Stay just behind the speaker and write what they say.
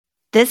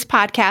This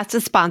podcast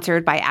is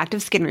sponsored by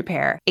Active Skin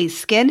Repair, a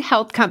skin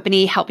health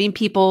company helping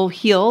people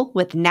heal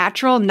with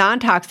natural,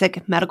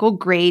 non-toxic,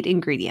 medical-grade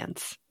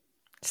ingredients.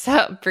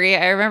 So, Brie,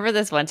 I remember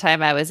this one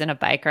time I was in a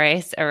bike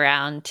race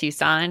around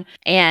Tucson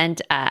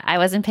and I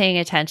wasn't paying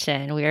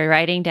attention. We were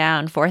riding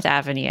down 4th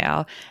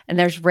Avenue and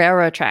there's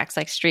railroad tracks,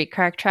 like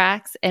streetcar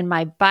tracks. And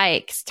my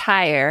bike's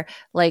tire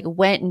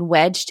went and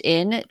wedged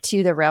in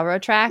to the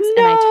railroad tracks.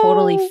 No. And I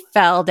totally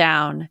fell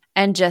down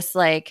and just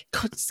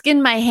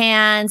skinned my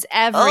hands,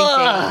 everything.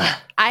 Ugh.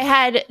 I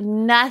had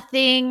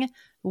nothing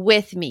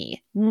with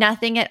me,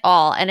 nothing at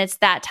all. And it's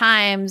that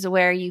times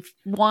where you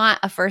want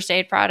a first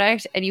aid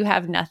product and you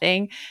have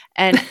nothing.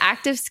 And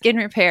Active Skin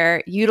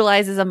Repair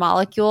utilizes a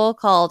molecule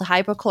called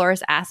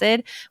hypochlorous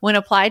acid. When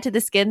applied to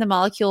the skin, the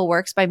molecule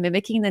works by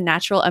mimicking the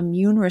natural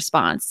immune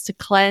response to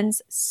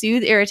cleanse,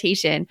 soothe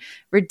irritation,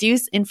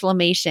 reduce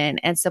inflammation,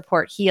 and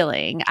support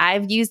healing.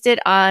 I've used it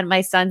on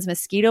my son's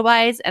mosquito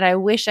bites, and I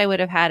wish I would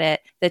have had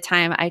it the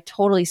time I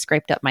totally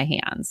scraped up my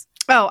hands.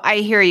 Oh, I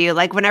hear you.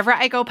 Whenever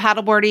I go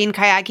paddleboarding,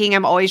 kayaking,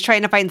 I'm always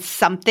trying to find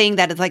something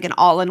that is an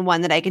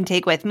all-in-one that I can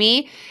take with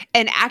me.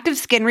 And Active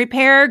Skin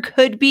Repair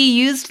could be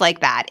used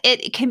like that.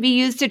 It can be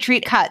used to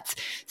treat cuts,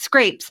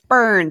 scrapes,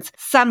 burns,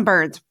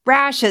 sunburns,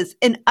 rashes,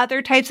 and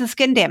other types of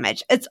skin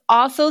damage. It's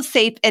also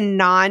safe and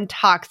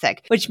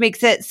non-toxic, which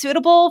makes it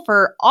suitable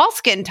for all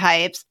skin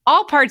types,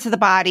 all parts of the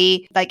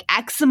body, like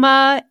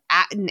eczema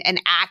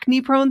and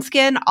acne-prone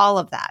skin, all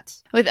of that.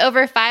 With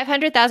over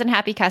 500,000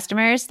 happy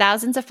customers,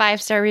 thousands of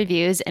 5-star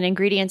reviews, and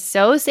ingredients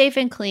so safe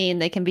and clean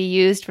they can be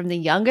used from the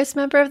youngest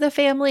member of the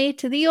family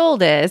to the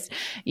oldest,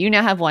 you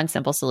now have one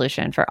simple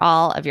solution for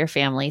all of your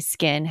family's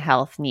skin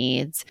health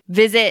needs.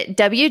 Visit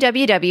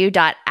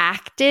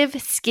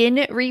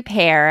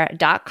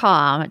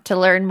www.activeskinrepair.com to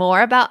learn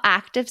more about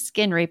Active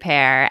Skin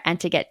Repair and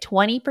to get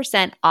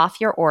 20%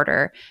 off your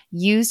order.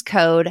 Use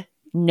code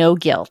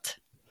NOGUILT.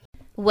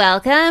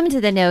 Welcome to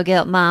the No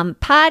Guilt Mom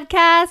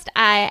podcast.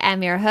 I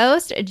am your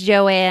host,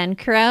 Joanne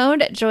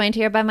Crone, joined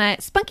here by my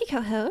spunky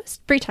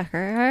co-host, Brie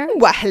Tucker.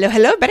 Well,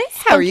 hello, buddy.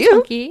 How are you?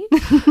 Spunky.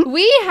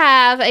 We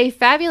have a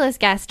fabulous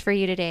guest for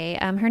you today.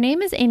 Her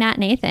name is Einat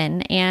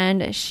Nathan,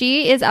 and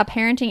she is a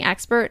parenting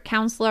expert,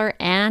 counselor,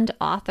 and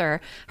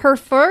author. Her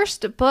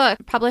first book,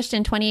 published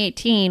in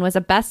 2018, was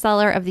a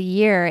bestseller of the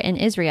year in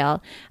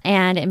Israel,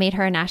 and it made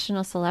her a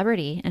national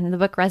celebrity. And the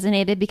book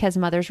resonated because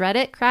mothers read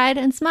it, cried,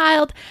 and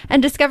smiled,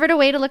 and discovered a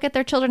way to look at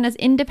their children as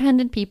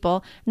independent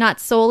people, not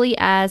solely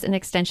as an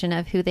extension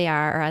of who they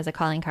are or as a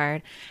calling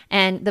card.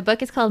 And the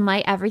book is called My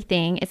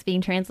Everything. It's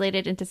being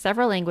translated into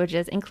several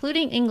languages,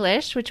 including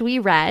English, which we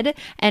read,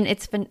 and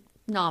it's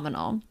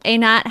phenomenal.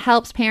 Einat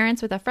helps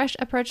parents with a fresh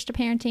approach to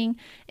parenting,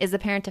 is the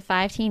parent to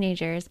 5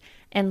 teenagers,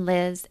 and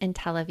lives in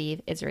Tel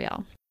Aviv,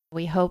 Israel.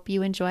 We hope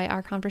you enjoy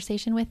our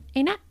conversation with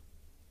Einat.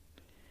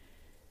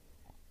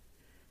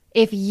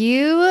 If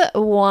you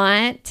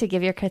want to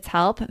give your kids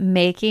help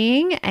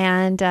making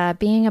and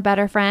being a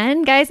better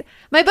friend, guys,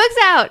 my book's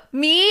out.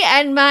 Me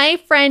and My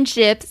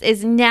Friendships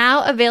is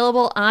now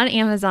available on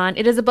Amazon.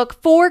 It is a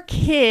book for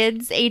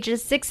kids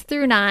ages 6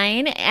 through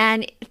 9.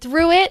 And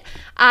through it,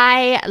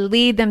 I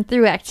lead them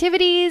through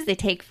activities. They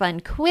take fun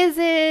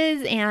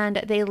quizzes and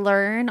they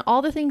learn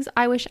all the things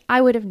I wish I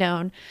would have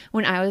known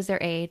when I was their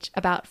age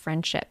about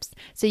friendships.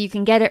 So you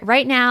can get it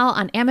right now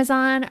on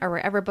Amazon or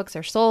wherever books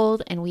are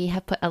sold. And we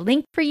have put a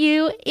link for you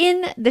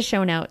in the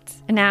show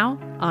notes. And now,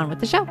 on with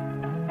the show.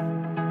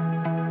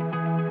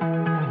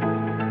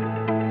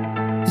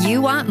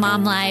 You want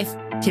mom life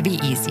to be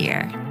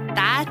easier.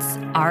 That's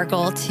our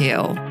goal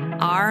too.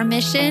 Our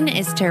mission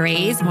is to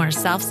raise more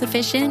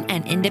self-sufficient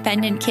and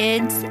independent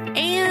kids,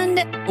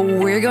 and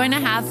we're going to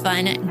have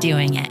fun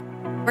doing it.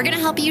 We're going to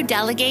help you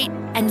delegate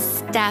and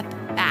step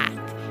back.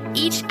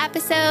 Each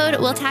episode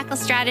will tackle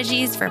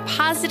strategies for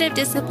positive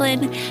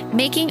discipline,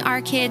 making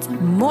our kids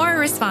more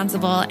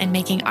responsible and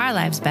making our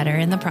lives better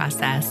in the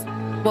process.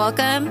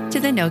 Welcome to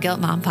the No Guilt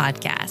Mom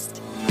podcast.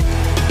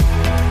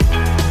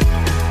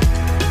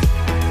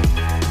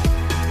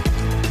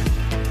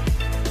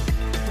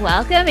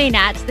 Welcome,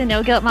 Einat, to the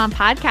No Guilt Mom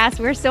podcast.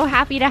 We're so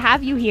happy to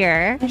have you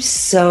here. I'm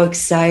so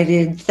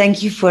excited.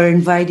 Thank you for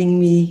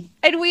inviting me.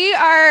 And we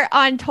are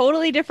on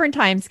totally different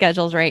time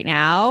schedules right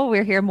now.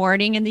 We're here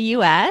morning in the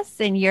U.S.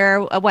 and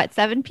you're,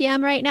 7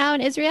 p.m. right now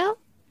in Israel?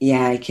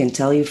 Yeah, I can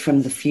tell you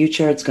from the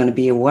future, it's going to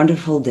be a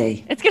wonderful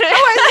day. It's going to.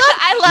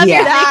 I love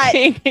that.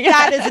 thinking.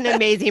 That is an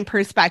amazing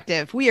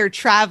perspective. We are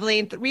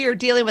traveling. We are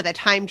dealing with a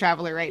time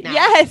traveler right now.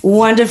 Yes.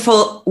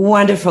 Wonderful,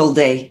 wonderful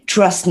day.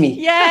 Trust me.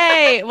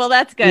 Yay. Well,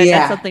 that's good. Yeah.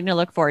 That's something to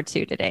look forward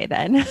to today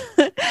then.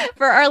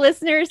 For our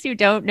listeners who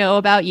don't know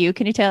about you,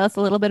 can you tell us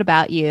a little bit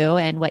about you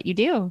and what you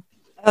do?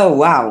 Oh,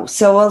 wow.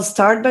 So I'll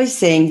start by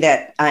saying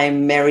that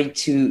I'm married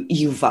to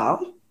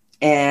Yuval.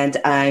 And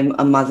I'm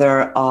a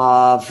mother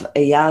of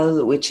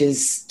Eyal, which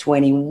is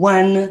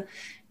 21,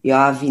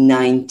 Yoavi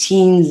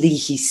 19,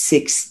 Lihi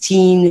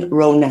 16,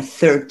 Rona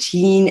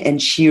 13,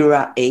 and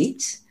Shira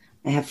 8.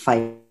 I have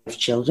 5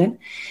 children.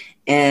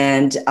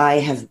 And I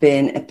have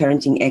been a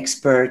parenting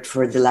expert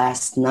for the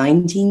last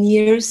 19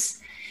 years.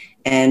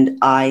 And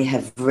I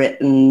have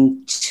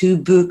written 2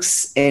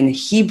 books in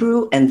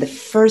Hebrew, and the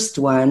first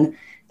one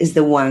is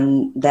the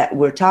one that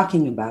we're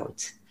talking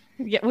about.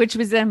 Yeah, which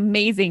was an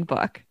amazing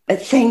book.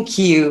 Thank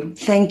you.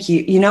 Thank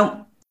you. You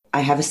know,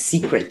 I have a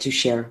secret to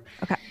share.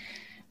 Okay.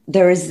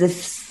 There is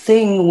this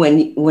thing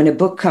when a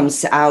book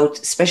comes out,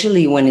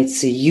 especially when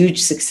it's a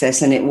huge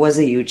success, and it was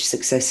a huge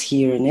success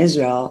here in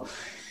Israel,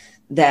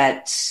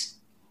 that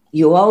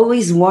you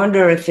always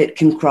wonder if it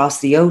can cross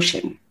the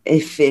ocean,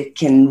 if it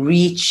can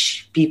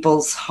reach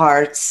people's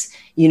hearts,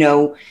 you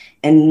know,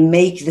 and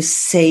make the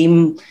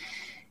same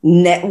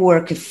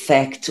network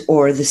effect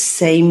or the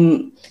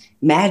same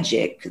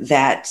magic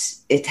that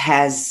it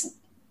has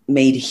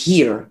made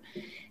here.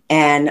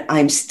 And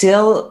I'm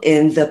still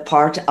in the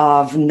part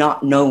of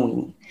not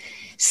knowing.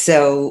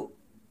 So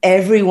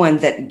everyone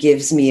that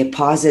gives me a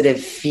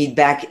positive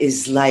feedback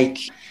is like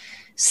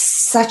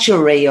such a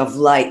ray of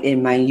light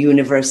in my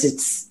universe.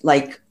 It's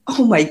like,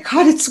 oh my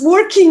God, it's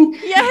working.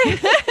 Yeah,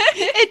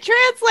 it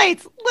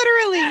translates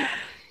literally.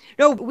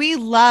 No, we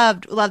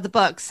love the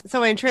books.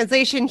 So in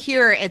translation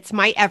here, it's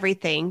My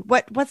Everything.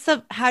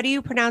 How do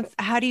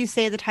you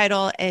say the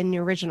title in the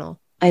original?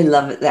 I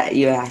love it that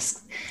you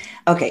asked.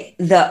 Okay,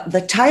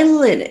 the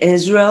title in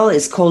Israel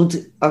is called,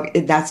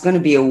 okay, that's going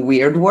to be a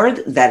weird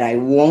word that I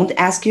won't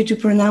ask you to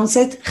pronounce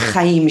it,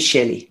 Chaim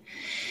Sheli,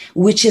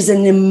 which is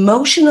an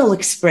emotional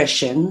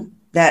expression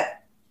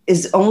that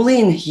is only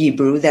in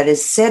Hebrew, that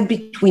is said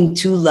between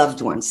 2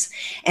 loved ones.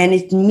 And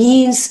it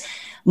means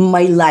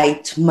my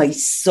light, my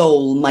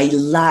soul, my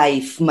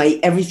life, my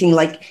everything.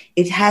 Like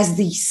it has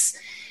this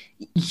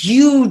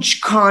huge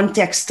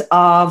context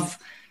of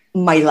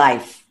my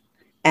life.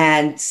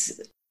 And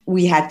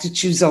we had to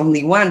choose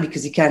only one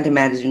because you can't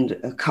imagine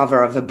a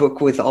cover of a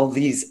book with all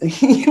these,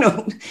 you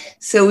know.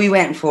 So we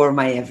went for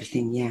My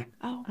Everything. Yeah.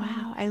 Oh,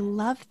 wow. I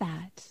love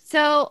that.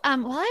 So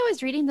while I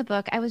was reading the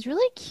book, I was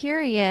really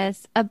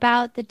curious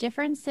about the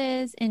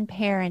differences in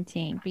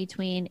parenting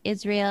between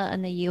Israel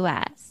and the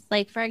U.S.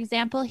 Like, for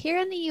example, here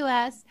in the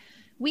U.S.,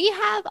 we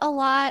have a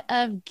lot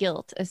of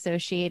guilt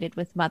associated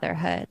with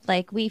motherhood.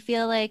 Like we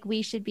feel like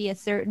we should be a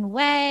certain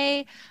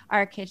way.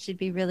 Our kids should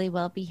be really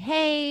well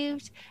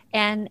behaved.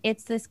 And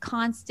it's this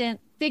constant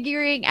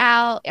figuring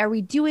out, are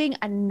we doing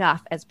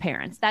enough as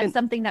parents? That's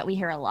something that we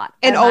hear a lot.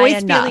 And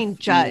always feeling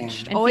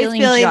judged. Yeah. Always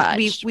feeling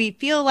judged. We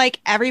feel like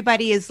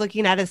everybody is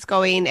looking at us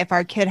going, if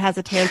our kid has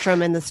a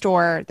tantrum in the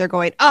store, they're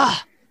going, oh,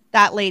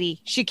 that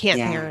lady, she can't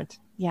parent.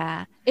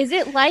 Yeah. Is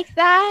it like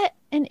that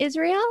in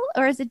Israel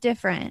or is it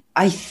different?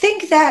 I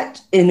think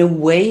that in a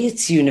way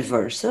it's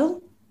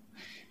universal.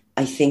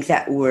 I think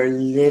that we're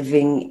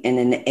living in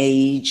an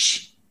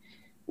age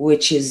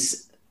which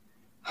is,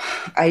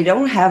 I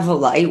don't have a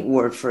light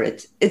word for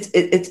it.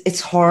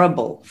 It's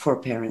horrible for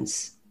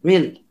parents,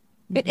 really.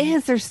 It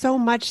is. There's so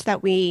much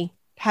that we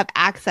have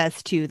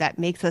access to that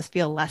makes us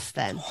feel less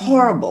than.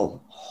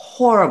 Horrible.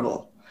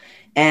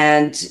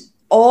 And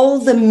all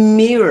the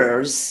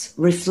mirrors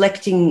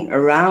reflecting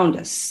around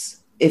us,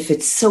 if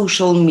it's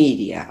social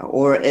media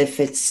or if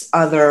it's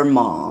other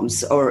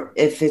moms or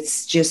if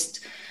it's just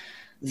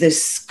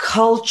this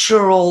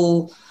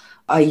cultural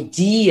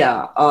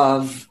idea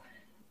of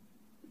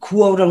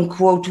quote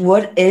unquote,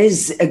 what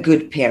is a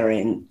good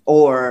parent,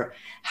 or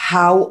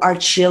how our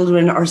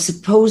children are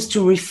supposed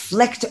to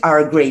reflect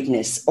our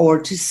greatness or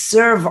to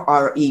serve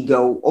our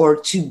ego or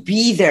to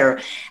be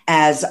there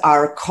as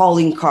our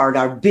calling card,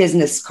 our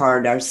business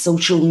card, our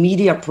social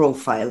media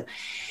profile.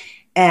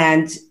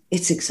 And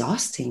it's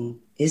exhausting,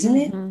 isn't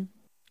it?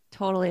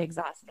 Totally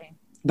exhausting.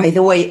 By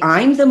the way,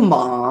 I'm the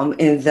mom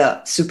in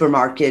the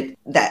supermarket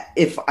that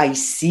if I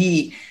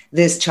see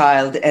this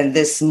child and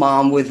this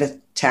mom with a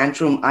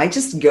tantrum, I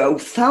just go,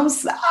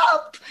 thumbs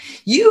up.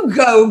 You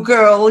go,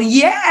 girl.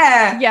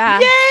 Yeah. Yeah.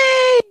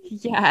 Yay.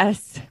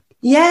 Yes.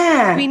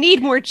 Yeah. We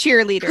need more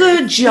cheerleaders.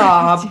 Good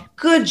job.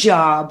 Good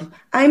job.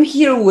 I'm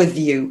here with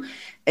you.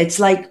 It's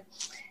like,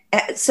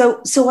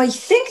 so I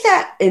think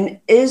that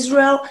in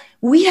Israel,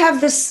 we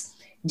have this,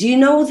 do you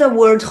know the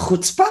word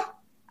chutzpah?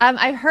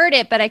 I've heard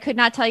it, but I could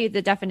not tell you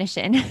the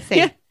definition.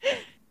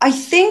 I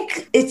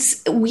think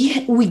it's,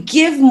 we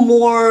give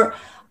more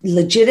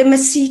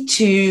legitimacy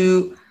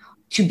to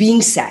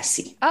being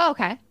sassy. Oh,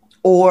 okay.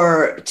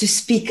 Or to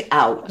speak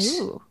out.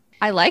 Ooh,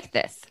 I like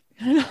this.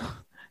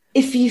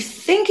 If you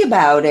think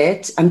about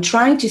it, I'm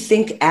trying to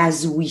think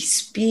as we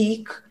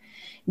speak,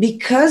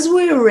 because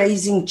we're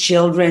raising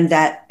children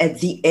that at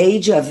the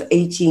age of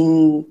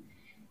 18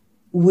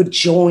 would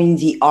join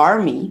the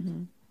army,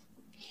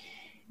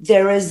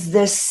 there is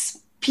this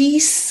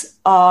piece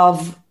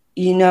of,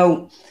 you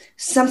know,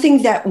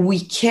 something that we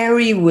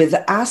carry with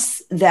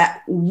us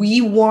that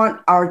we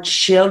want our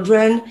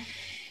children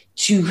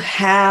to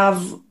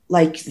have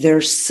like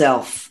their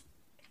self,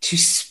 to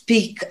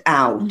speak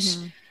out,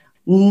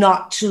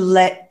 not to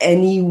let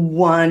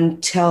anyone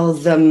tell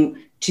them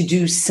to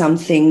do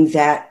something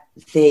that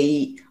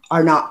they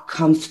are not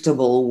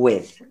comfortable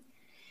with.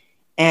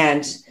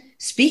 And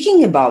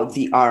speaking about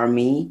the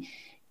army,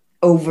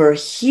 over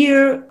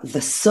here,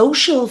 the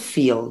social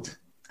field,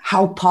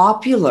 how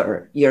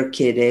popular your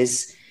kid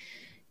is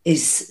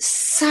is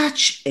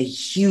such a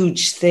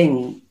huge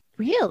thing.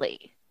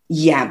 Really?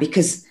 Yeah,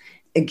 because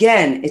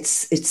again,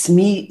 it's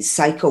me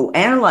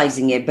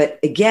psychoanalyzing it, but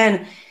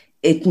again,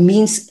 it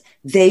means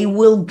they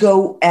will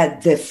go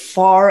at the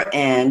far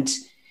end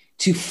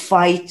to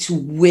fight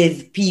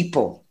with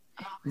people.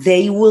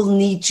 They will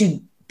need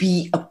to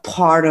be a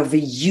part of a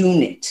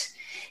unit.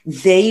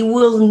 They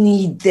will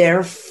need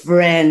their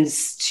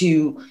friends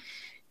to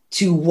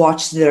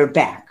watch their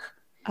back.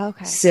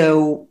 Okay.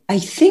 So I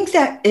think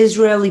that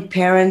Israeli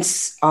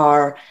parents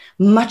are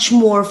much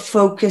more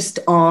focused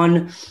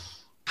on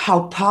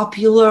how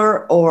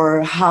popular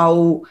or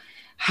how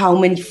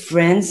many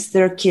friends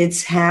their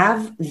kids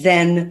have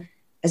than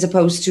as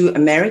opposed to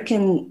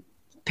American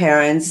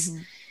parents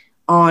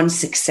on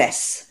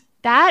success.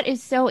 That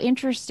is so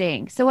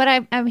interesting. So what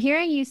I'm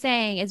hearing you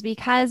saying is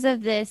because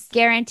of this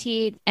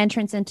guaranteed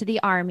entrance into the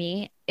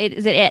army,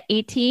 is it at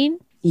 18?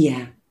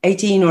 Yeah,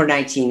 18 or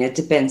 19. It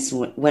depends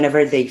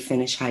whenever they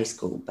finish high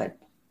school, but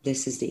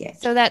this is the age.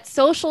 So that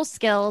social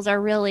skills are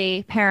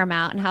really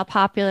paramount and how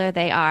popular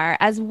they are,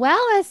 as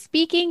well as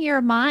speaking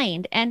your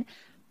mind. And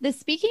the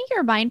speaking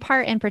your mind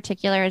part in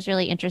particular is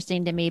really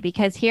interesting to me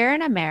because here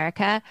in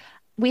America,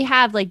 we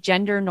have like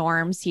gender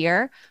norms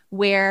here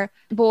where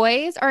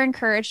boys are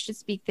encouraged to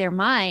speak their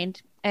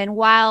mind. And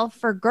while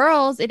for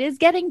girls, it is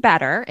getting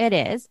better, it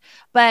is,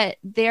 but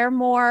they're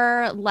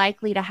more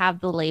likely to have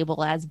the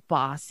label as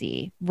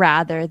bossy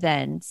rather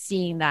than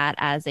seeing that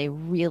as a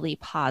really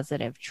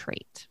positive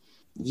trait.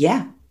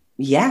 Yeah.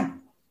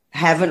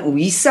 Haven't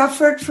we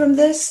suffered from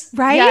this?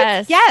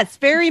 Right? Yes,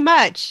 very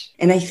much.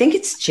 And I think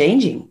it's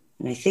changing.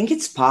 And I think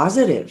it's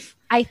positive.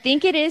 I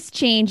think it is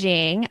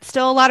changing.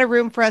 Still a lot of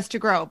room for us to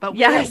grow, but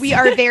Yes. we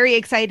are very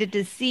excited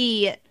to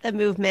see the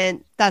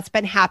movement that's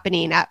been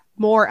happening at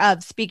more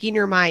of speaking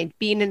your mind,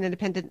 being an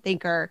independent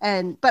thinker,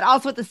 but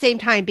also at the same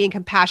time being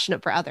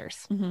compassionate for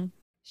others. Mm-hmm.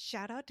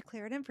 Shout out to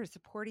Clarendon for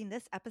supporting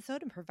this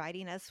episode and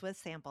providing us with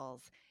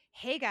samples.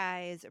 Hey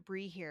guys,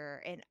 Bree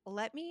here, and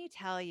let me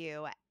tell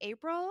you,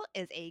 April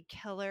is a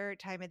killer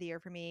time of the year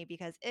for me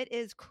because it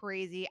is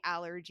crazy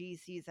allergy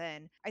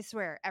season. I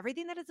swear,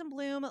 everything that is in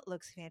bloom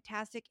looks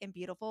fantastic and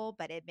beautiful,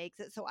 but it makes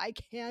it so I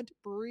can't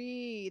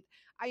breathe.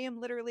 I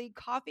am literally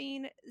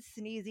coughing,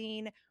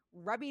 sneezing,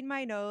 rubbing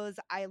my nose.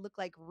 I look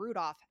like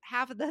Rudolph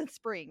half of the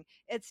spring.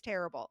 It's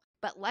terrible.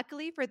 But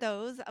luckily for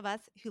those of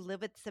us who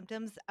live with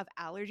symptoms of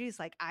allergies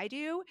like I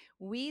do,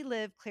 we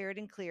live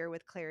Claritin Clear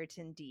with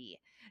Claritin D.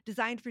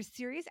 Designed for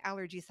serious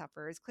allergy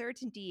sufferers,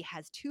 Claritin D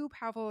has 2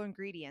 powerful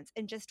ingredients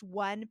in just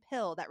one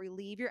pill that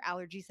relieve your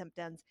allergy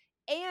symptoms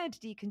and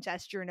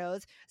decongest your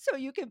nose so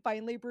you can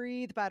finally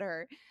breathe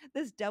better.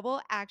 This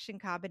double action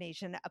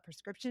combination of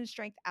prescription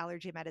strength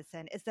allergy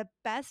medicine is the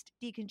best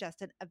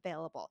decongestant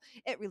available.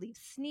 It relieves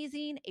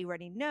sneezing, a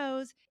runny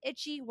nose,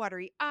 itchy,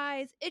 watery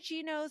eyes,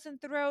 itchy nose and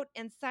throat,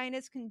 and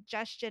sinus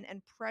congestion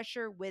and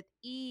pressure with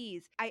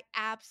ease. I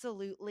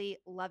absolutely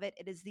love it.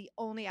 It is the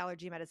only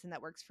allergy medicine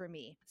that works for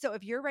me. So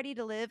if you're ready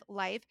to live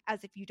life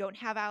as if you don't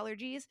have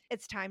allergies,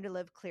 it's time to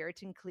live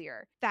Claritin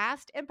Clear.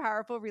 Fast and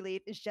powerful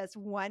relief is just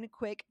one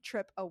quick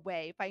trip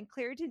away. Find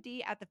Claritin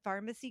D at the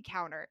pharmacy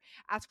counter.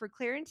 Ask for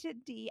Claritin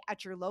D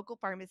at your local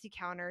pharmacy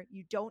counter.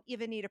 You don't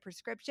even need a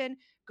prescription.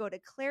 Go to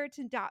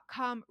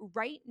Claritin.com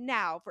right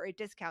now for a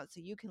discount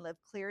so you can live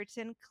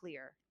Claritin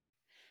Clear.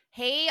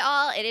 Hey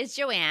all, it is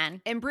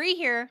Joanne. And Bree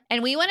here.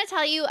 And we want to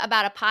tell you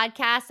about a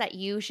podcast that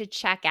you should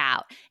check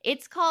out.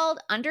 It's called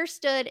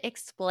Understood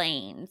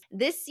Explains.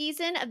 This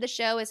season of the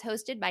show is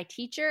hosted by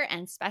teacher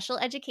and special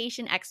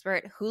education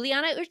expert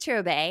Juliana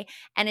Urturbe,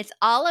 and it's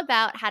all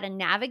about how to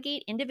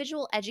navigate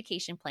individual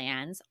education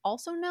plans,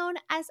 also known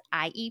as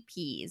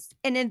IEPs.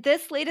 And in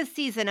this latest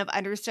season of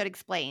Understood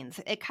Explains,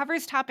 it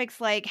covers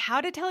topics like how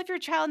to tell if your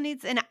child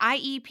needs an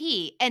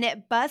IEP, and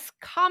it busts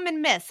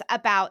common myths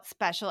about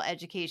special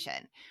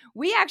education.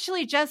 We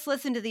actually just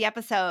listened to the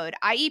episode,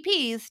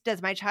 IEPs,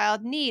 Does My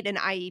Child Need an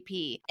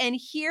IEP? And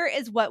here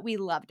is what we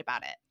loved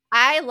about it.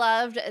 I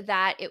loved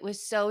that it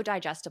was so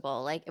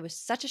digestible. Like it was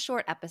such a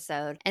short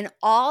episode, and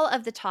all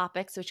of the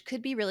topics, which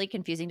could be really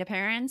confusing to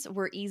parents,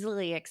 were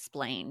easily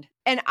explained.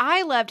 And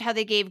I loved how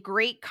they gave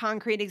great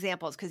concrete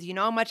examples because you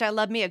know how much I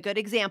love me a good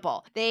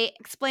example. They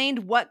explained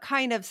what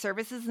kind of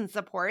services and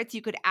supports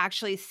you could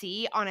actually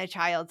see on a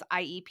child's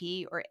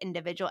IEP or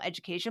individual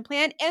education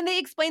plan. And they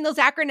explained those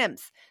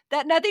acronyms.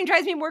 That nothing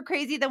drives me more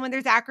crazy than when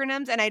there's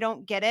acronyms and I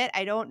don't get it.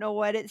 I don't know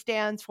what it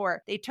stands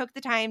for. They took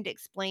the time to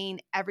explain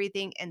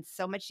everything in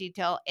so much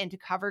detail and to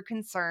cover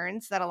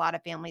concerns that a lot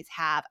of families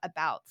have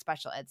about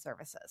special ed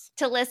services.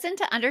 To listen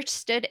to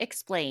Understood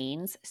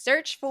Explains,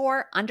 search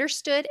for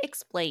Understood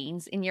Explains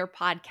in your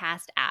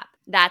podcast app.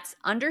 That's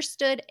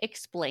Understood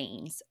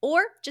Explains,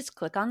 or just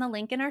click on the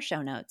link in our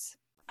show notes.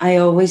 I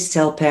always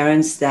tell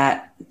parents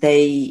that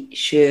they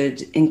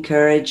should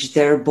encourage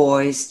their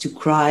boys to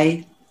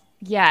cry.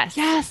 Yes.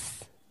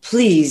 Yes.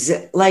 Please,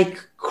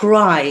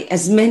 cry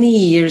as many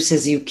years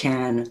as you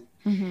can.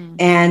 Mm-hmm.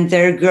 And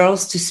their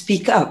girls to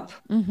speak up.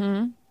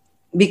 Mm-hmm.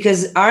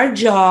 Because our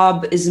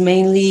job is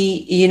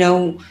mainly,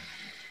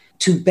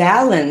 to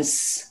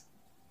balance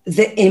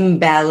the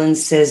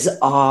imbalances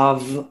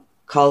of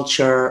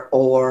culture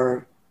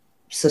or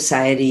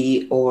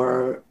society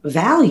or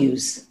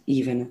values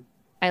even.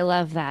 I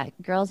love that.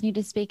 Girls need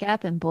to speak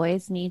up and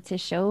boys need to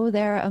show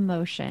their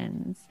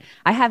emotions.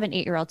 I have an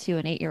 8-year-old too,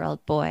 an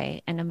 8-year-old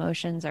boy, and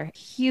emotions are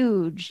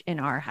huge in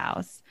our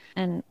house.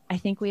 And I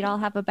think we'd all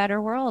have a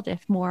better world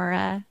if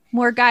more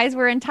guys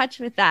were in touch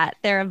with that,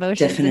 their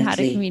emotions and how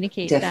to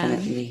communicate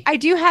them. I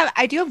do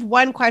have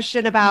one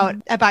question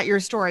about your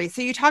story.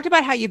 So you talked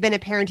about how you've been a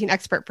parenting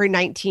expert for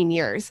 19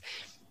 years.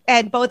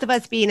 And both of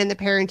us being in the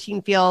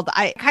parenting field,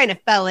 I kind of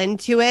fell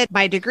into it.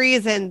 My degree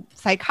is in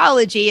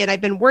psychology, and I've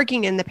been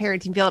working in the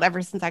parenting field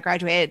ever since I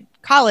graduated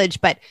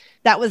college, but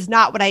that was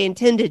not what I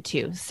intended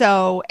to.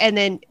 So, and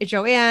then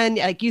Joanne,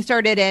 like you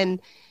started in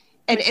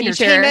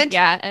entertainment.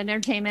 Yeah,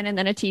 entertainment, and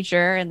then a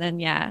teacher, and then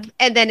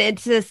and then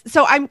it's just,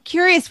 so I'm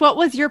curious, what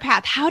was your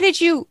path? How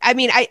did you, I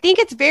mean, I think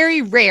it's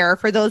very rare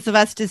for those of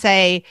us to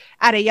say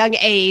at a young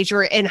age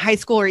or in high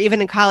school or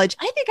even in college,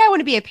 I think I want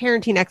to be a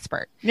parenting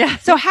expert. Yeah.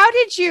 So how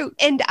did you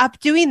end up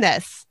doing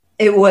this?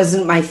 It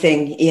wasn't my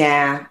thing.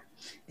 Yeah.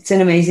 It's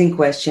an amazing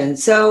question.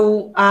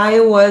 So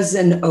I was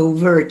an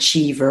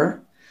overachiever.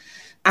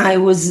 I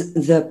was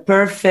the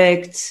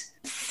perfect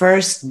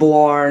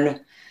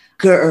firstborn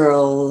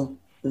girl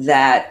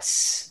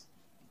that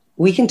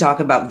we can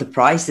talk about the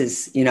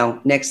prices,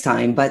 next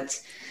time.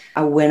 But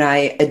when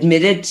I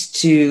admitted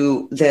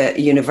to the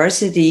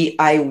university,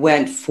 I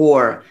went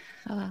for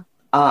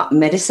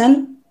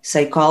medicine,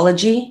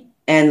 psychology,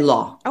 and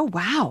law. Oh,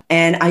 wow.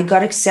 And I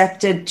got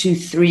accepted to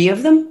 3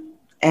 of them.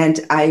 And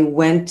I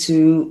went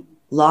to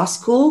law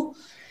school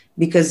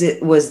because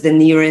it was the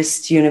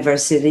nearest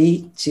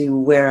university to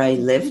where I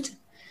lived.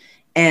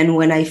 And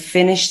when I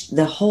finished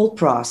the whole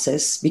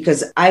process,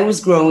 because I was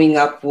growing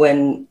up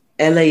when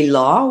LA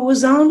Law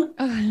was on.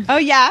 Oh,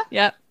 yeah.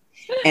 Yep.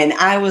 And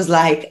I was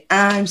like,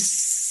 I'm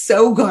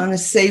so going to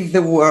save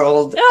the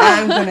world.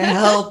 I'm going to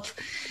help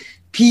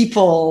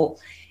people.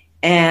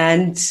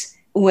 And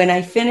when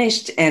I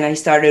finished and I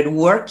started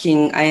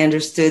working, I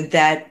understood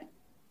that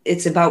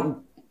it's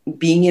about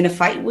being in a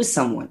fight with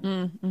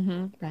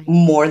someone right.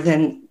 more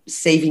than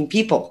saving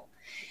people.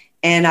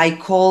 And I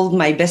called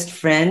my best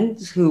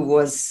friend who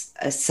was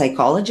a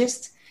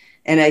psychologist,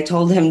 and I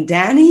told him,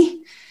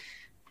 Danny,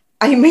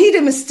 I made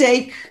a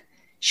mistake.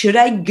 Should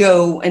I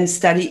go and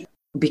study?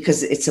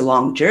 Because it's a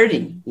long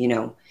journey,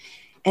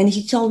 And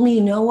he told me,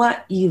 you know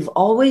what? You've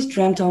always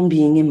dreamt on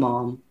being a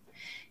mom.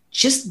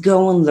 Just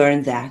go and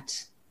learn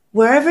that.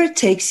 Wherever it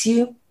takes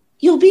you,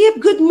 you'll be a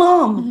good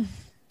mom.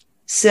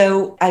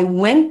 So I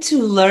went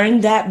to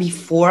learn that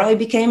before I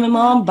became a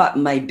mom, but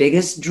my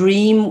biggest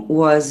dream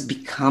was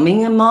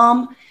becoming a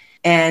mom.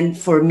 And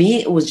for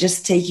me, it was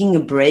just taking a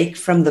break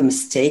from the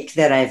mistake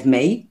that I've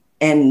made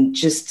and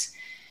just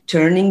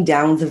turning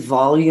down the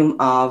volume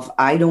of,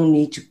 I don't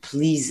need to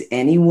please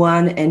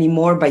anyone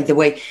anymore. By the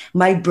way,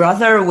 my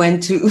brother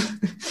went to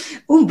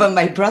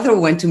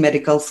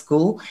medical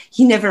school.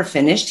 He never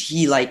finished.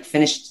 He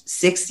finished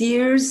 6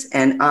 years,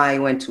 and I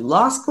went to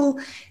law school.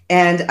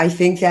 And I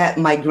think that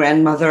my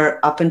grandmother,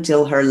 up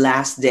until her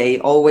last day,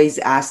 always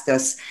asked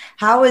us,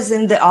 how is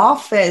in the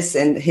office?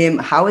 And him,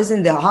 how is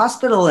in the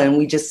hospital? And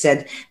we just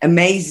said,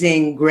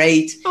 amazing,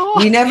 great.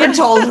 We never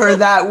told her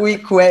that we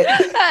quit.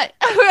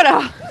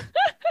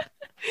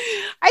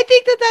 I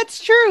think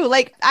that's true.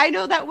 I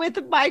know that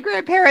with my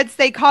grandparents,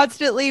 they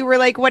constantly were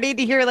wanting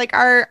to hear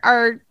our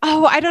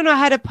I don't know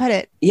how to put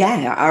it.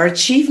 Yeah, our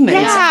achievements.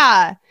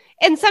 Yeah.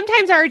 And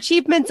sometimes our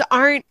achievements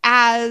aren't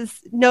as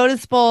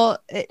noticeable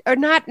or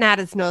not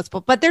as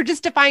noticeable, but they're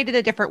just defined in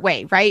a different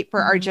way, right?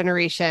 For our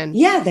generation.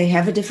 Yeah, they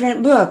have a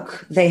different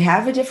book.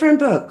 Yeah.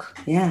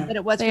 Than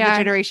it was for the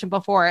generation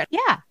before it.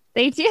 Yeah.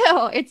 They do.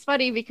 It's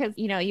funny because,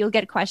 you'll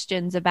get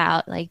questions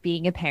about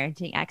being a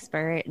parenting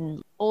expert,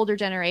 and older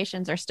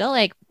generations are still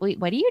like, wait,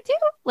 what do you do?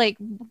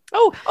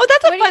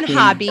 That's a fun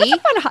hobby.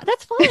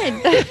 That's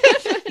fun.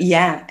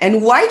 Yeah.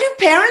 And why do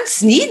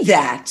parents need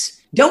that?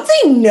 Don't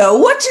they know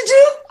what to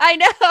do? I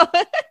know.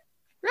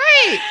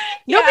 Right.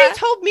 Nobody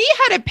told me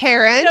how to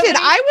parent, and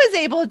I was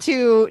able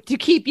to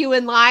keep you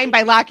in line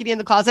by locking you in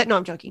the closet. No,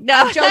 I'm joking.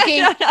 I'm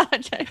joking.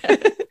 I'm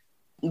joking.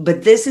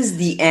 But this is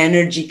the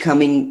energy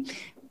coming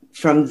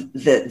from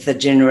the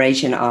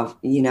generation of,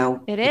 the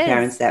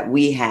parents that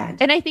we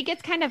had. And I think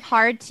it's kind of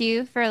hard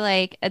too for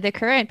the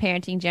current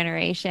parenting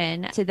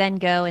generation to then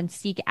go and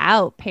seek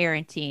out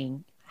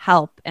parenting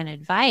help and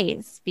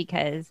advice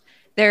because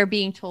they're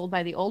being told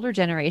by the older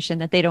generation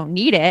that they don't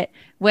need it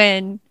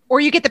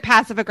or you get the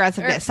passive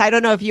aggressiveness. I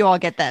don't know if you all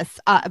get this,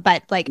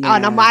 but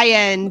on my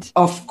end.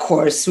 Of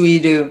course we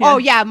do. Oh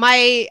yeah.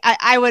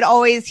 I would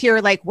always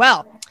hear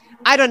well,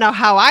 I don't know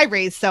how I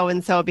raised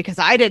so-and-so because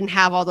I didn't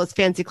have all those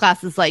fancy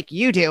classes like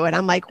you do. And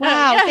I'm like,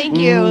 wow, thank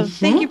you. Mm-hmm.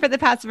 Thank you for the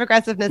passive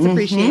aggressiveness.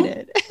 Appreciate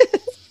it.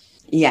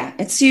 Yeah.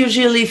 It's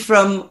usually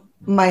from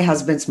my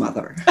husband's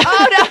mother.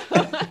 Oh no.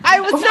 I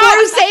was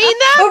not saying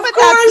that, but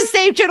that's the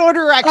same general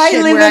direction.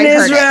 I live in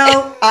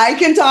Israel. I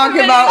can talk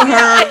about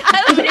her.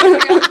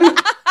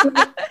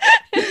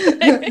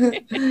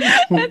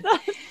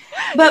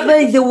 But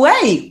by the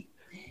way,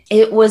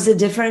 It was a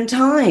different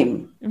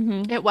time.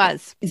 Mm-hmm. It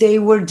was. They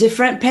were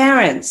different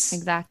parents.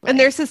 Exactly. And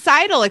their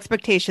societal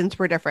expectations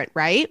were different,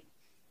 right?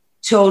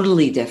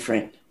 Totally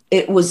different.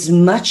 It was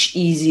much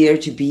easier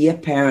to be a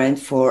parent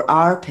for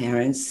our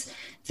parents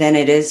than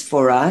it is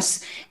for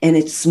us. And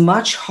it's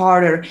much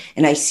harder.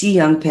 And I see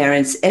young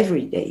parents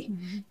every day.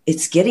 Mm-hmm.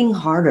 It's getting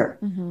harder.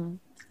 Mm-hmm.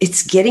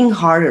 It's getting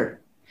harder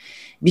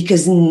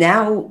because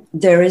now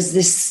there is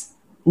this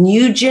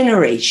new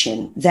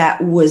generation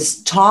that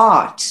was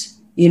taught,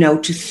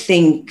 to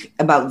think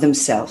about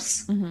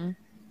themselves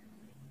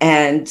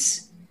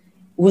and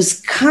was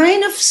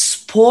kind of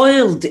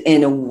spoiled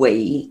in a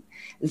way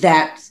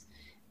that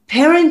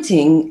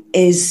parenting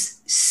is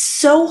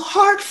so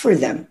hard for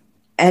them.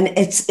 And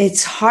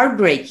it's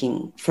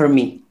heartbreaking for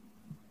me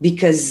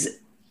because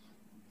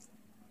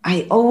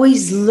I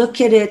always look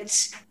at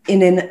it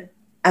in an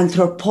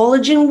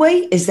anthropologian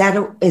way. Is that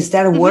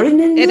a word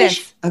in English?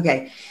 It is.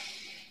 Okay.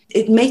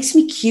 It makes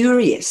me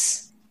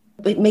curious.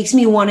 It makes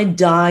me want to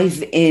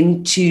dive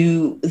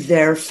into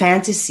their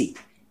fantasy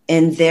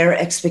and their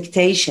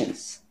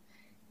expectations.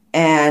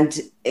 And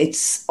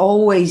it's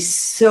always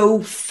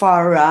so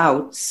far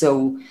out.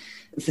 So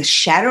the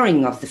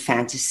shattering of the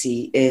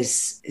fantasy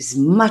is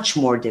much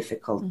more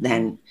difficult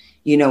than,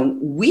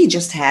 we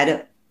just had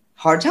a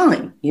hard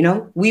time,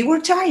 we were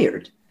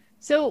tired.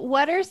 So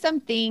what are some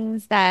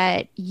things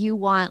that you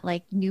want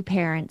like new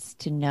parents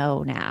to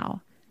know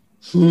now?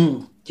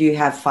 Do you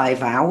have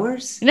 5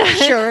 hours?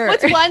 Sure.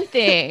 What's one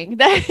thing?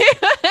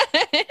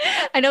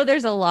 I know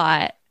there's a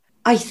lot.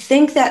 I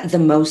think that the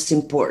most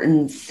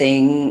important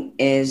thing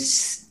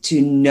is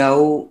to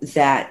know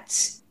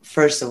that,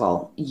 first of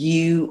all,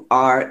 you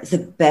are the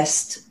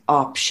best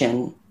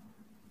option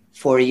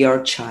for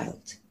your child.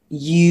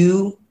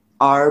 You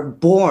are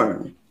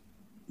born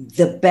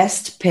the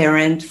best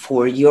parent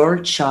for your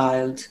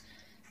child,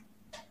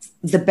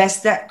 the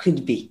best that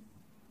could be.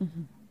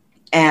 Mm-hmm.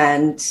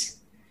 And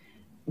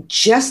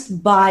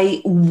just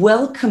by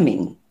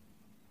welcoming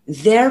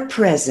their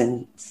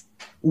presence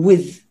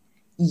with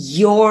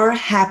your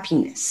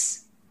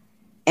happiness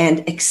and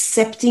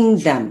accepting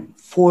them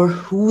for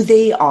who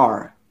they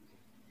are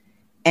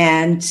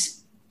and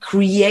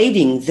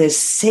creating this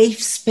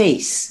safe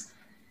space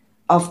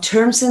of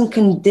terms and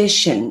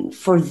conditions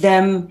for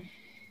them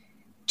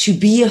to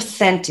be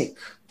authentic,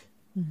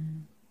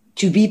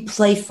 to be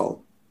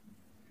playful,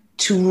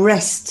 to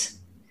rest,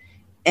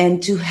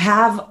 and to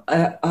have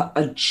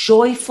a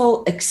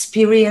joyful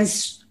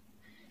experience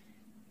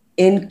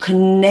in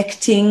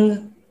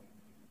connecting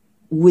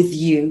with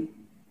you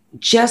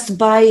just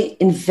by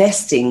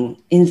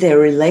investing in their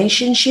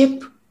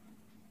relationship.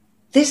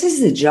 This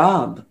is the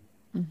job.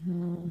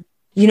 Mm-hmm.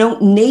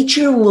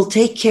 Nature will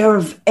take care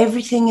of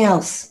everything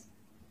else.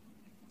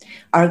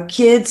 Our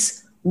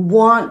kids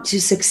want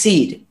to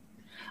succeed.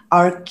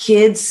 Our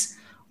kids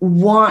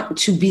want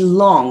to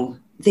belong.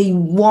 They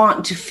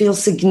want to feel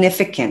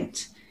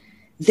significant.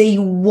 They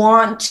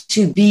want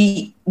to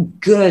be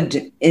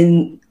good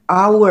in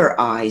our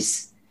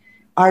eyes.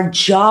 Our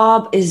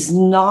job is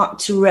not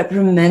to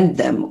reprimand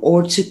them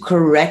or to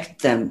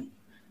correct them.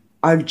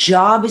 Our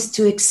job is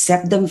to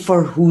accept them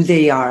for who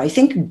they are. I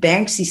think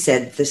Banksy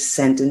said this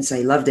sentence.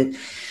 I loved it.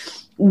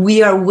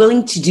 We are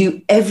willing to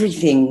do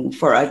everything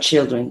for our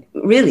children,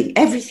 really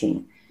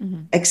everything,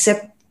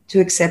 except to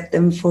accept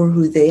them for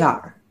who they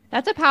are.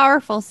 That's a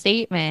powerful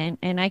statement.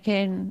 And I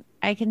can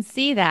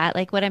see that.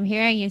 Like what I'm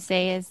hearing you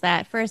say is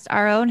that first,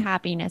 our own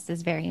happiness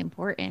is very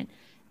important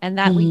and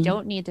that we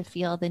don't need to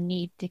feel the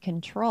need to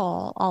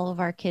control all of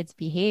our kids'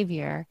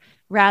 behavior,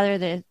 rather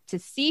than to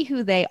see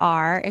who they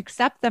are,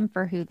 accept them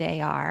for who they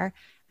are,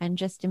 and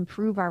just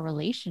improve our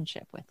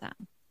relationship with them.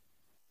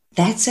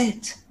 That's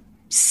it.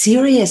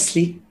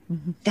 Seriously,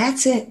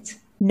 that's it.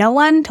 No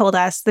one told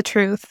us the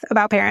truth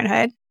about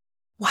parenthood.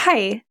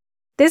 Why?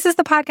 This is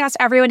the podcast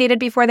everyone needed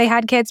before they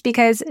had kids,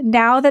 because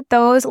now that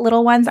those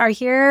little ones are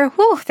here,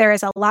 there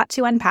is a lot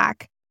to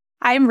unpack.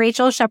 I'm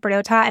Rachel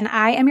Shepardota, and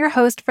I am your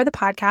host for the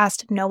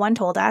podcast No One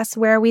Told Us,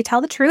 where we tell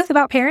the truth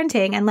about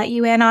parenting and let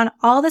you in on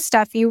all the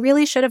stuff you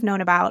really should have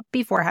known about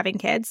before having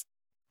kids.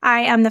 I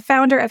am the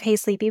founder of Hey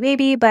Sleepy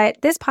Baby,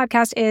 but this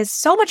podcast is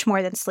so much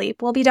more than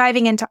sleep. We'll be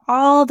diving into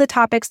all the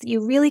topics that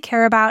you really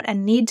care about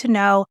and need to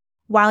know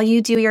while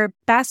you do your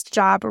best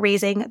job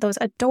raising those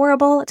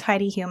adorable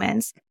tiny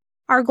humans.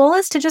 Our goal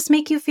is to just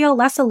make you feel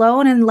less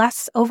alone and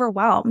less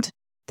overwhelmed.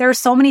 There are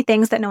so many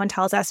things that no one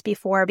tells us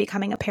before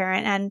becoming a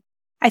parent, and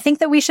I think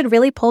that we should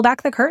really pull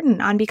back the curtain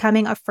on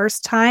becoming a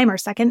first-time or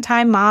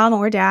second-time mom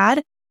or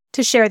dad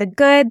to share the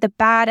good, the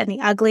bad, and the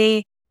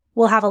ugly.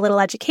 We'll have a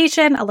little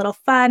education, a little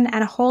fun,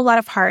 and a whole lot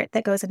of heart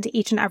that goes into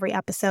each and every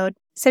episode.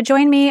 So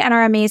join me and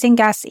our amazing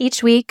guests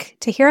each week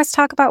to hear us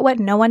talk about what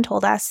no one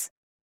told us.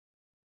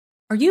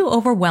 Are you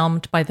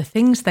overwhelmed by the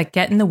things that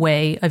get in the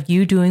way of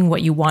you doing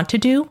what you want to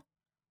do?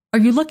 Are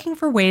you looking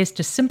for ways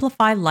to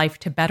simplify life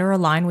to better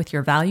align with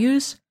your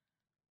values?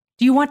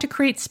 Do you want to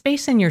create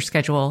space in your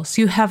schedule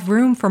so you have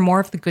room for more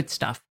of the good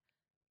stuff?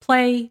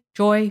 Play,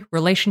 joy,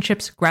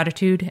 relationships,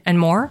 gratitude, and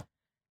more?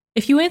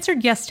 If you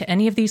answered yes to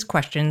any of these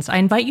questions, I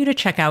invite you to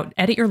check out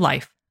Edit Your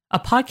Life, a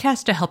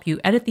podcast to help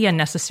you edit the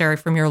unnecessary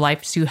from your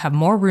life so you have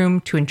more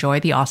room to enjoy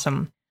the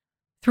awesome.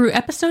 Through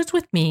episodes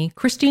with me,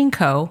 Christine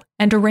Coe,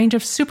 and a range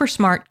of super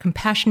smart,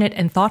 compassionate,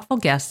 and thoughtful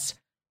guests,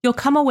 you'll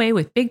come away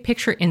with big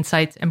picture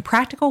insights and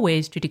practical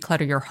ways to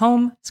declutter your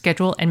home,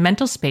 schedule, and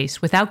mental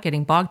space without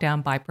getting bogged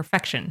down by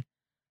perfection.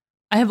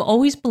 I have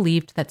always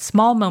believed that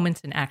small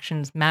moments and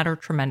actions matter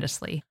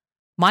tremendously.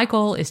 My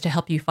goal is to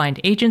help you find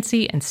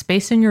agency and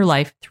space in your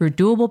life through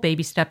doable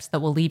baby steps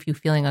that will leave you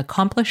feeling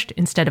accomplished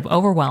instead of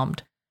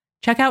overwhelmed.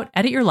 Check out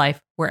Edit Your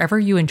Life wherever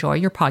you enjoy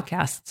your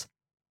podcasts.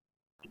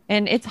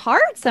 And it's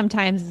hard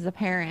sometimes as a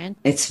parent.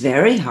 It's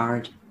very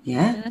hard.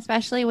 Yeah. And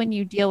especially when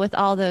you deal with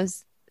all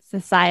those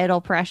societal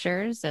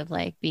pressures of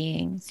like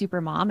being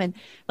super mom. And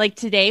like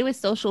today with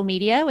social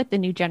media, with the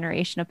new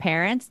generation of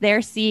parents,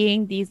 they're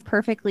seeing these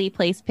perfectly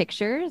placed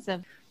pictures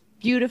of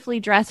beautifully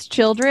dressed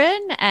children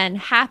and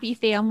happy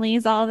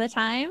families all the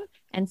time.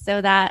 And so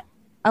that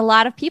a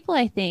lot of people,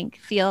 I think,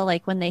 feel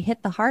like when they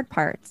hit the hard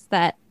parts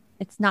that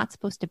it's not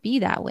supposed to be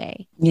that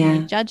way. Yeah.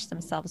 They judge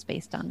themselves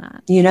based on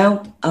that. You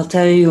know, I'll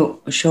tell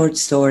you a short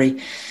story.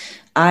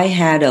 I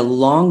had a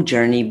long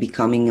journey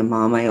becoming a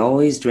mom. I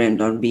always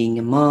dreamed of being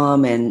a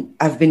mom, and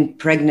I've been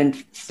pregnant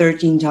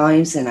 13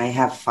 times and I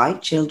have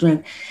 5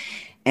 children.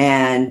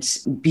 And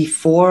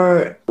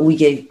before we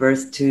gave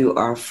birth to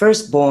our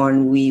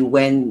firstborn, we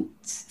went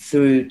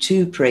through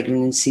 2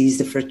 pregnancies.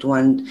 The first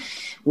one,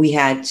 we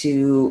had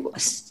to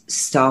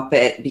stop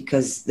it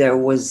because there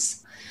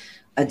was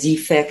a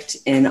defect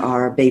in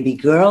our baby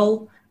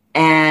girl.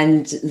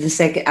 And the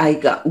second, I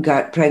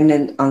got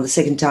pregnant on the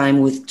second time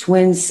with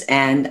twins,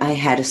 and I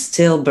had a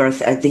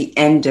stillbirth at the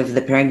end of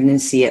the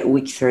pregnancy at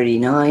week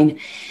 39.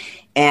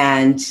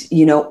 And,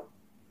 you know,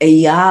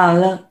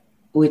 Eyal,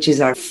 which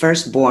is our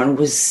firstborn,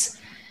 was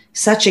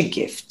such a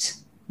gift.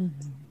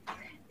 Mm-hmm.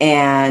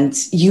 And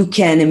you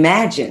can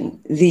imagine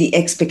the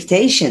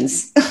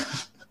expectations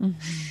mm-hmm.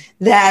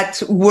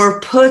 that were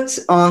put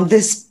on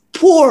this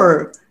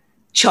poor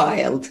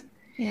child.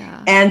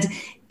 Yeah. And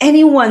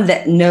anyone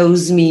that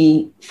knows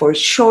me for a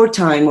short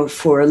time or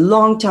for a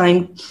long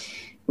time,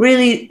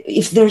 really,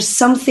 if there's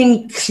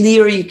something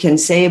clear you can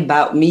say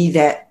about me,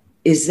 that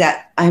is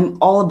that I'm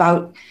all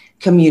about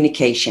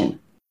communication.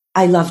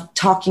 I love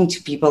talking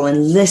to people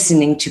and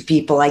listening to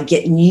people. I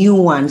get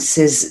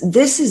nuances.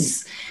 This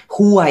is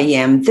who I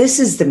am. This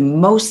is the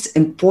most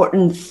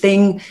important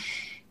thing,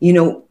 you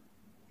know,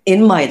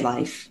 in my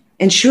life.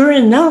 And sure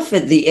enough,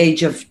 at the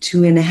age of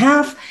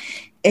 2.5,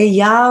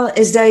 Eyal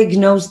is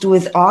diagnosed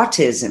with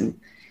autism.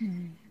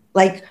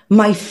 Like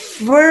my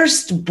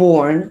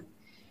firstborn,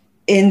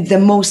 in the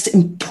most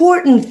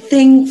important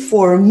thing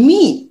for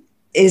me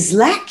is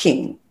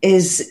lacking,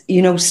 is,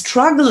 you know,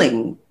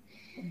 struggling.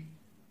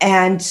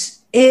 And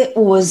it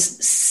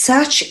was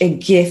such a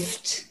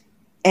gift.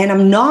 And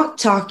I'm not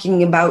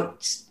talking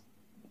about,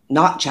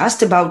 not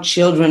just about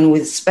children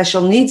with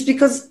special needs,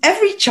 because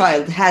every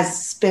child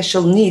has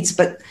special needs,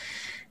 but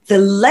the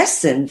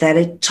lesson that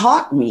it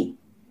taught me,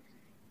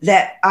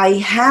 that I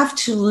have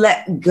to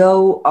let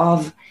go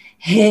of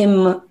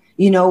him,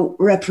 you know,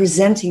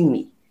 representing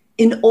me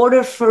in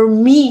order for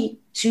me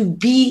to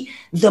be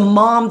the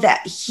mom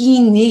that he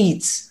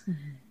needs.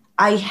 Mm-hmm.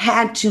 I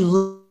had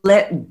to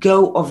let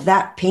go of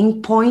that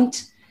pain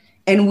point,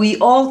 and we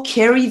all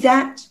carry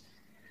that.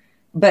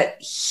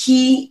 But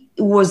he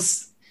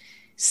was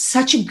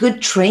such a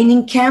good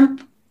training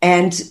camp,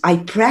 and I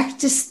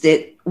practiced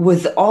it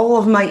with all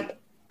of my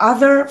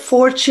other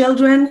 4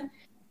 children.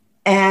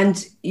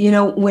 And, you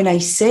know, when I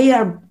say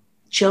our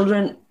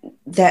children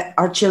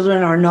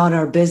are not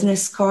our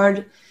business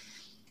card,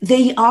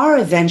 they are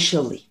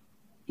eventually,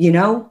 you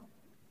know,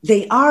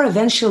 they are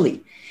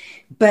eventually.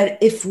 But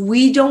if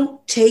we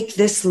don't take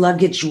this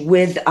luggage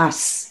with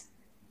us,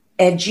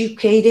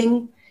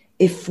 educating,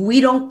 if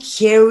we don't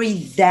carry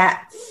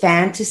that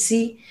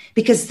fantasy,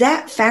 because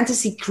that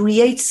fantasy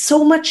creates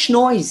so much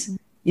noise,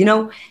 you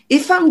know,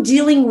 if I'm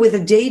dealing with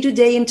a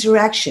day-to-day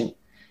interaction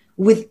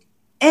with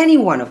any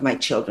one of my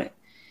children,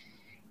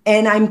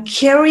 and I'm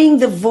carrying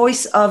the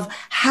voice of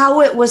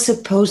how it was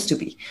supposed to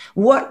be,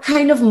 what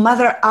kind of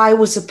mother I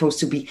was supposed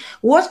to be,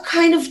 what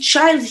kind of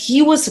child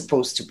he was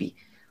supposed to be.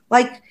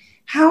 Like,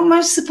 how am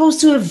I supposed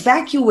to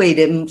evacuate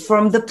him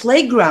from the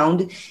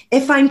playground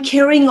if I'm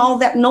carrying all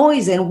that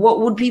noise? And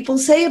what would people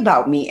say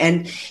about me?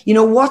 And, you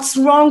know, what's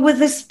wrong with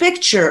this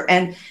picture?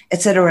 And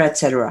et cetera, et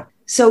cetera.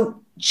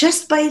 So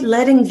just by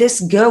letting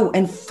this go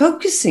and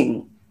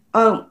focusing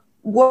on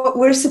what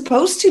we're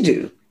supposed to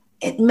do,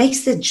 it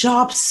makes the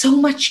job so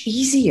much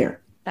easier.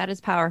 That is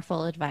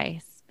powerful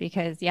advice,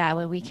 because yeah,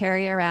 when we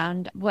carry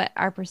around what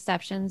our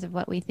perceptions of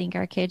what we think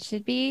our kids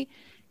should be,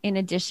 in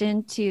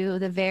addition to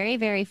the very,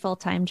 very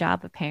full-time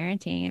job of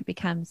parenting, it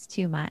becomes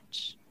too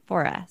much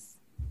for us.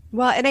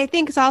 Well, and I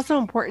think it's also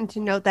important to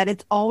note that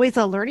it's always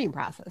a learning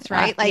process,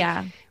 right?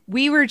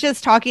 We were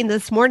just talking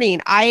this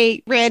morning.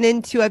 I ran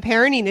into a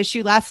parenting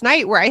issue last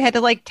night where I had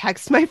to like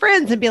text my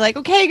friends and be like,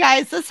 okay,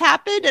 guys, this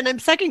happened. And I'm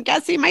second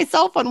guessing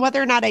myself on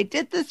whether or not I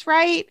did this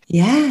right.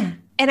 Yeah.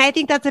 And I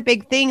think that's a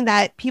big thing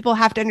that people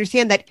have to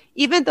understand, that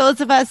even those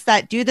of us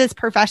that do this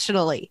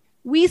professionally,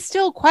 we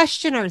still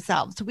question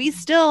ourselves. We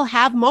still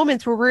have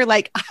moments where we're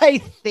like, I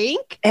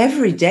think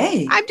every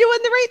day I'm doing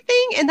the right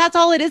thing. And that's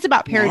all it is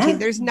about parenting. Yeah.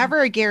 There's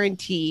never a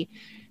guarantee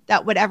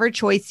that whatever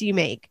choice you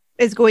make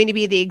is going to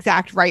be the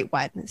exact right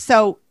one.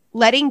 So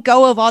letting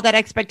go of all that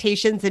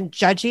expectations and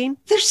judging.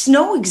 There's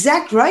no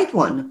exact right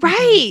one.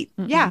 Right.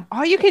 Yeah.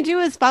 All you can do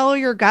is follow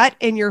your gut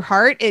and your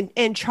heart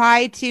and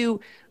try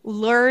to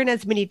learn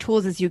as many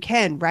tools as you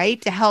can,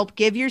 right? To help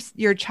give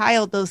your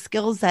child those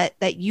skills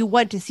that you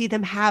want to see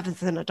them have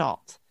as an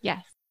adult.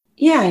 Yes.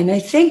 Yeah, and I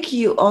think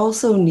you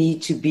also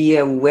need to be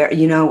aware,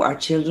 our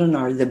children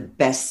are the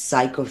best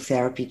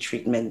psychotherapy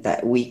treatment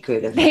that we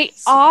could have. They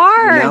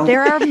are.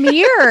 There are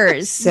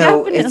mirrors.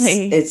 So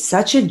Definitely. it's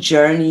such a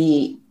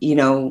journey,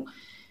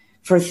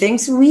 for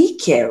things we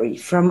carry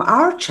from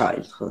our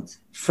childhood,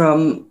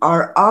 from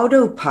our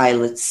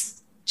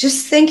autopilots,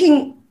 just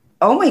thinking,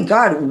 oh my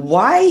God,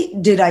 why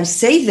did I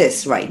say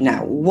this right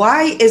now?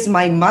 Why is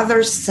my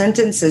mother's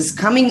sentences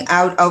coming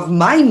out of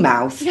my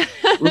mouth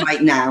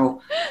right now?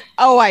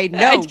 Oh, I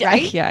know,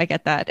 right? Yeah, I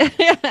get that.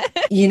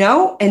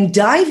 And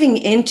diving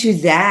into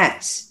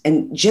that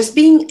and just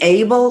being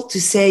able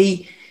to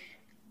say,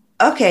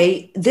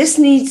 okay, this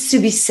needs to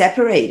be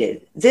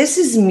separated. This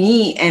is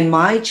me and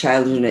my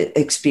childhood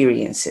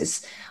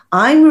experiences.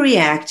 I'm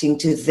reacting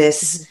to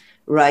this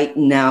right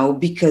now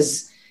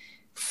because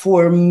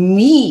for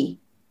me,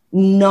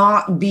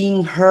 not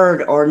being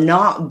heard or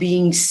not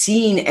being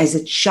seen as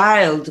a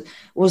child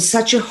was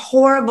such a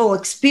horrible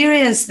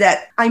experience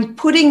that I'm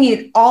putting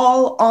it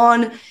all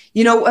on, a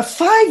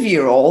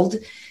 5-year-old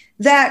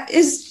that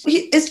is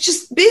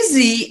just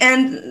busy.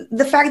 And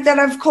the fact that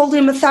I've called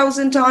him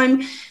 1,000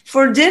 times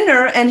for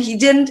dinner and he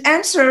didn't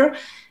answer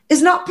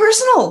is not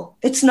personal.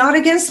 It's not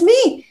against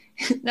me.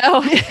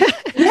 No.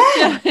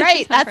 Yeah.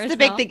 Right. That's the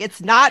big thing.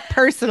 It's not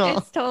personal.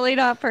 It's totally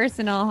not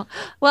personal.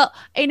 Well,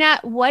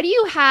 Einat, what do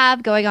you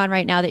have going on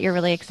right now that you're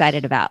really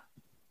excited about?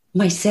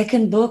 My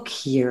second book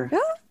here.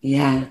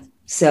 Yeah.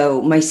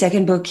 So my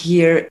second book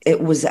here, it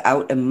was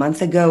out a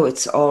month ago.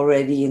 It's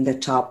already in the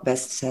top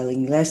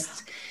best-selling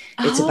list.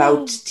 It's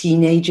about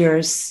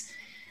teenagers,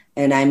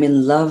 and I'm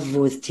in love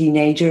with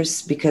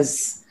teenagers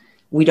because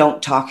we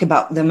don't talk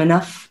about them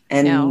enough,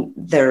 and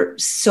they're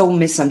so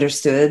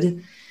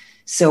misunderstood.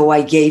 So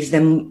I gave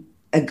them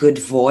a good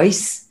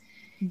voice.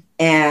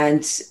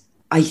 And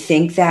I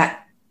think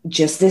that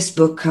just this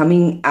book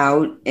coming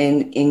out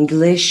in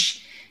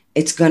English,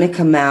 it's going to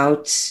come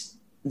out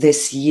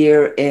this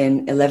year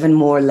in 11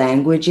 more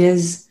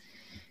languages.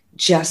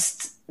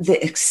 Just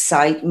the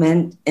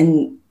excitement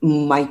and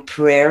my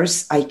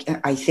prayers. I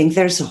think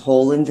there's a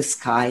hole in the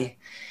sky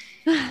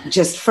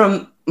just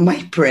from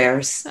my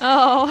prayers.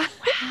 Oh,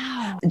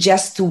 wow.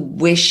 Just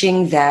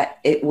wishing that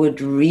it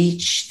would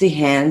reach the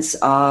hands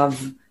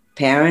of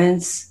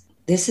parents.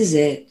 This is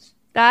it.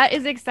 That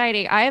is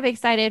exciting. I am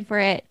excited for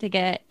it to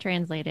get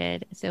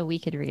translated so we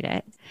could read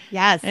it.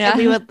 Yes. Yeah. And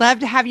we would love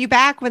to have you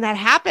back when that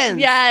happens.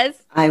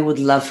 Yes. I would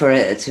love for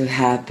it to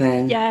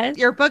happen. Yes.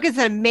 Your book is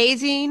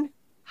amazing.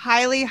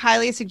 Highly,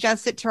 highly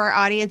suggest it to our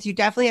audience. You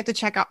definitely have to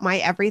check out My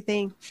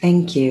Everything.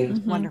 Thank you.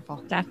 Mm-hmm. Wonderful.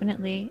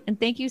 Definitely. And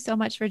thank you so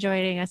much for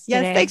joining us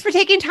today. Yes, thanks for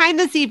taking time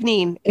this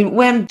evening. It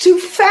went too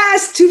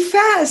fast.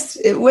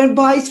 It went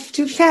by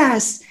too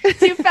fast.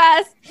 Too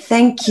fast.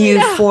 Thank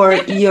you for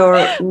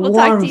your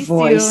warm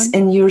voice soon.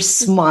 And your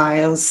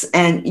smiles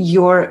and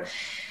your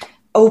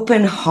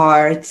open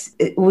heart.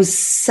 It was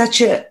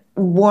such a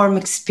warm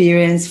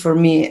experience for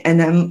me.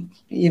 And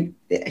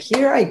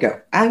here I go.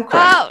 I'm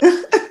crying.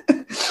 Oh.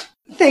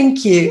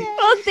 Thank you.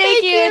 Well,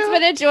 thank you. It's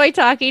been a joy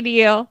talking to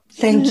you.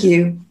 Thank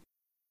you.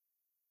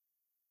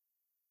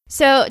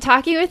 So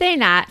talking with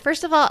Einat,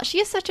 first of all,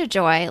 she is such a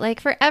joy. Like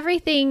for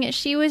everything,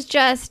 she was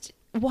just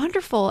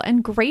wonderful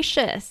and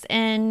gracious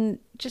and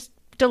just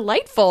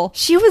delightful.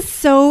 She was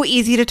so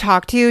easy to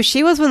talk to.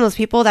 She was one of those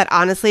people that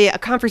honestly, a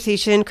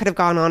conversation could have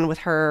gone on with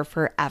her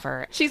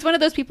forever. She's one of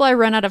those people I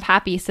run out of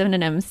happy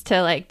synonyms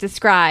to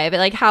describe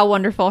how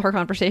wonderful her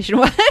conversation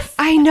was.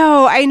 I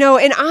know.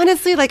 And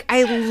honestly,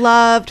 I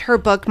loved her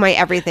book, My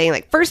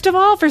Everything. First of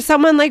all, for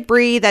someone like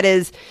Bree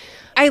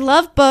I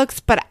love books,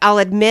 but I'll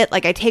admit,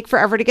 I take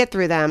forever to get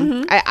through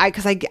them.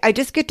 Because I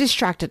just get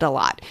distracted a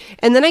lot.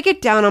 And then I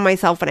get down on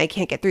myself when I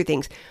can't get through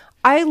things.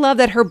 I love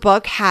that her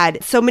book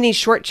had so many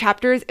short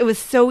chapters. It was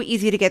so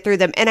easy to get through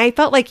them. And I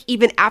felt like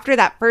even after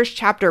that first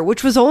chapter,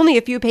 which was only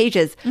a few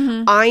pages,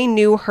 I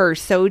knew her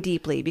so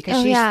deeply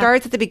because she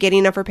starts at the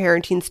beginning of her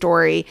parenting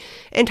story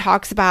and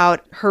talks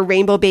about her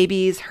rainbow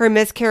babies, her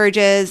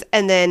miscarriages,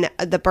 and then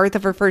the birth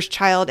of her first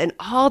child and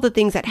all the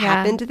things that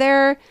happened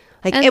there.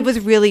 It was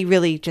really,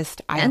 really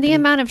just eye-opening. And the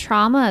amount of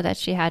trauma that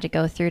she had to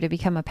go through to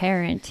become a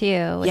parent,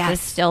 too, with the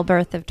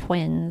stillbirth of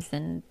twins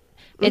and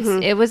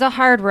It was a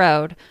hard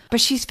road. But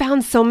she's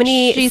found so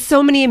many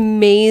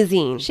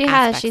amazing. She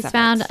has.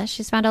 aspects of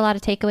She's found a lot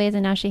of takeaways,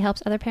 and now she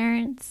helps other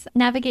parents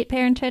navigate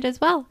parenthood as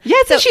well.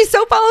 Yes, and she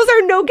so follows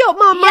our no guilt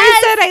mom mindset.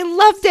 I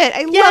loved it.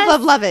 I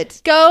love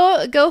it.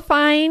 Go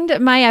find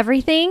My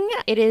Everything.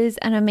 It is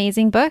an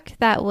amazing book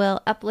that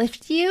will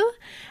uplift you.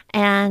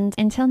 And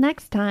until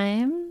next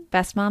time,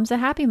 best mom's a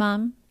happy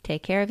mom.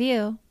 Take care of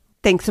you.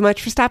 Thanks so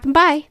much for stopping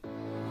by.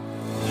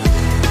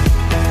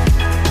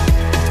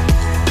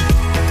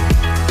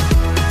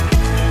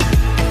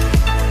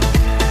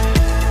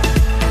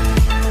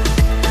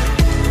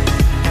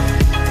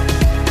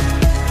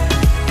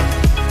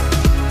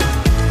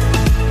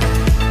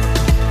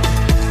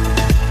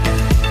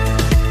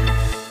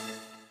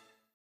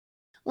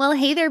 Well,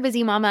 hey there,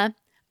 busy mama.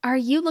 Are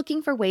you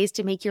looking for ways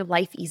to make your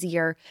life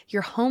easier,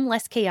 your home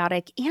less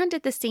chaotic, and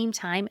at the same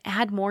time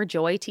add more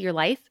joy to your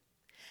life?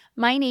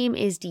 My name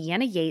is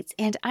Deanna Yates,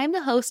 and I'm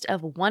the host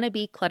of Wanna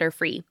Be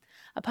Clutter-Free,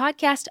 a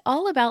podcast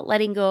all about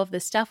letting go of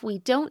the stuff we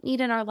don't need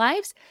in our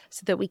lives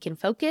so that we can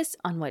focus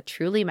on what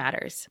truly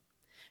matters.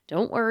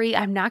 Don't worry,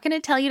 I'm not going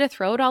to tell you to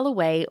throw it all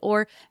away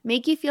or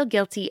make you feel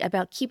guilty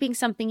about keeping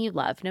something you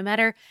love, no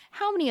matter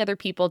how many other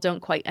people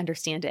don't quite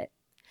understand it.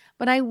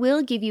 But I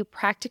will give you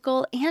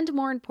practical and,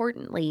 more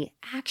importantly,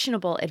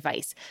 actionable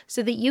advice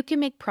so that you can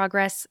make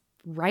progress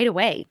right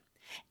away.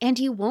 And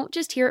you won't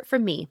just hear it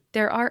from me.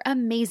 There are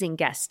amazing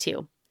guests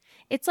too.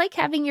 It's like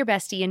having your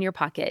bestie in your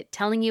pocket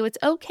telling you it's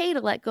okay to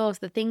let go of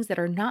the things that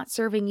are not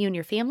serving you and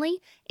your family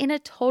in a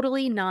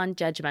totally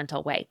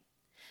non-judgmental way.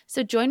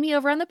 So join me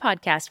over on the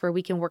podcast where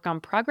we can work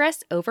on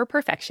progress over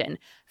perfection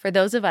for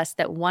those of us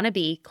that want to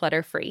be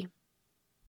clutter-free.